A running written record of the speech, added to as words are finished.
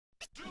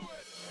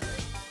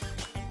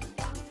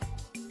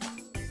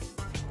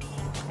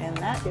And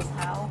that is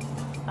how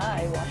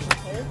I wash my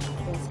hair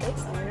in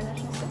space on the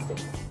International Space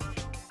Station.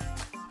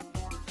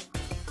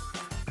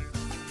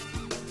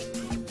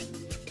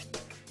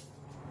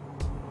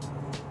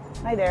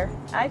 Hi there.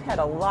 I've had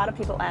a lot of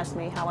people ask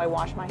me how I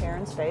wash my hair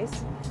in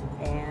space,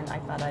 and I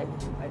thought I'd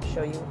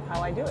show you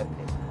how I do it.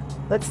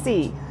 Let's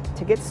see.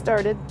 To get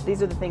started,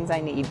 these are the things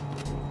I need.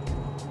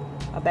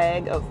 A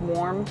bag of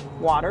warm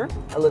water,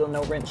 a little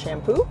no-rinse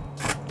shampoo,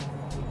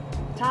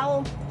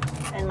 towel,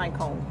 and my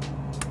comb.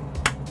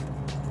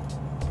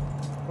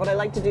 What I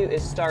like to do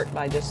is start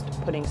by just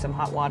putting some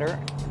hot water,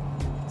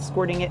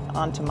 squirting it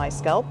onto my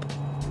scalp,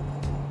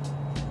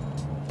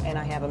 and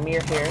I have a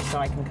mirror here so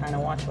I can kind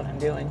of watch what I'm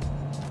doing.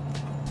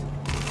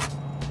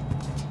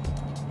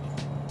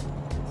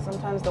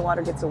 Sometimes the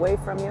water gets away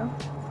from you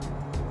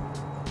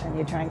and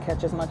you try and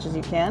catch as much as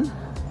you can.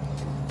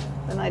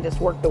 Then I just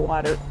work the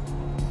water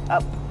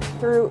up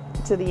through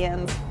to the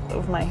ends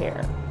of my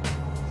hair.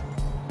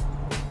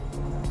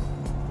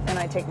 And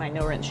I take my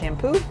no-rinse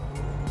shampoo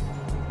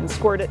and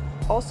squirt it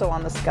also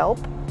on the scalp,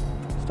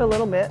 just a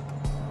little bit,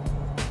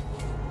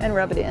 and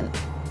rub it in.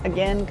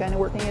 Again, kind of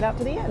working it out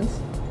to the ends.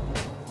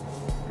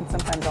 And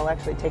sometimes I'll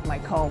actually take my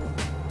comb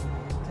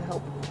to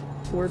help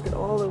work it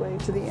all the way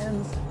to the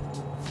ends.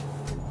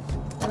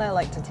 And I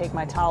like to take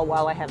my towel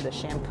while I have the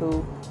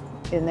shampoo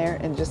in there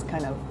and just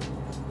kind of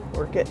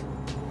work it.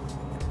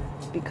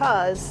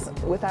 Because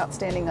without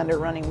standing under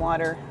running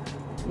water,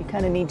 you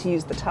kind of need to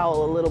use the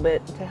towel a little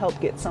bit to help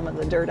get some of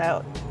the dirt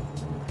out.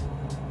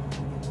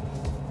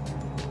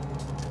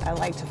 I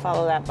like to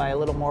follow that by a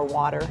little more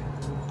water.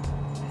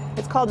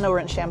 It's called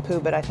no-rinse shampoo,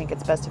 but I think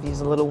it's best if you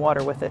use a little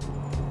water with it.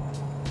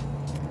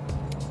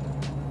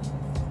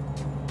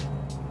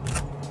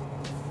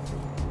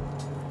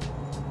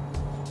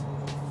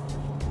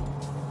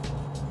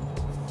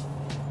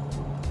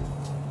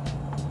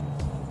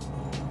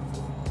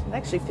 It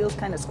actually feels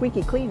kind of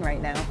squeaky clean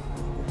right now.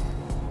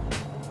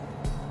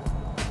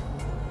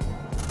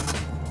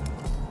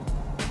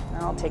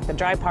 Now I'll take the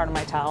dry part of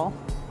my towel.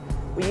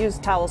 We use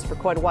towels for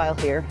quite a while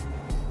here,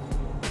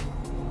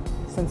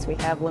 since we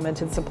have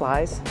limited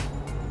supplies.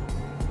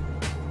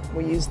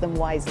 We use them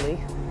wisely.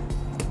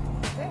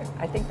 There,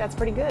 I think that's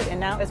pretty good. And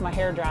now as my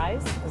hair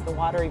dries, as the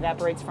water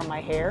evaporates from my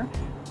hair,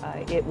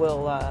 it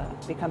will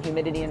become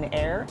humidity in the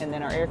air, and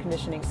then our air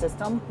conditioning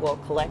system will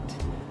collect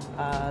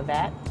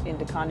that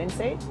into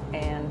condensate,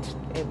 and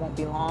it won't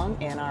be long,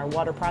 and our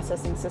water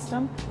processing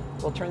system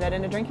will turn that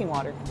into drinking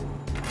water.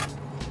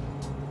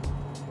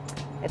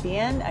 At the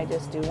end, I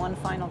just do one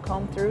final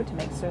comb through to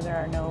make sure there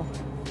are no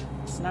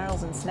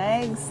snarls and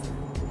snags,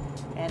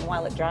 and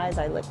while it dries,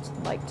 I like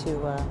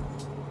to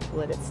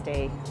let it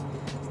stay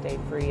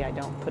free. I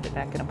don't put it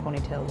back in a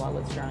ponytail while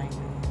it's drying.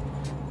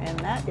 And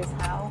that is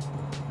how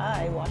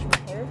I wash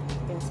my hair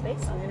in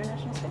space on the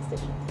International Space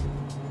Station.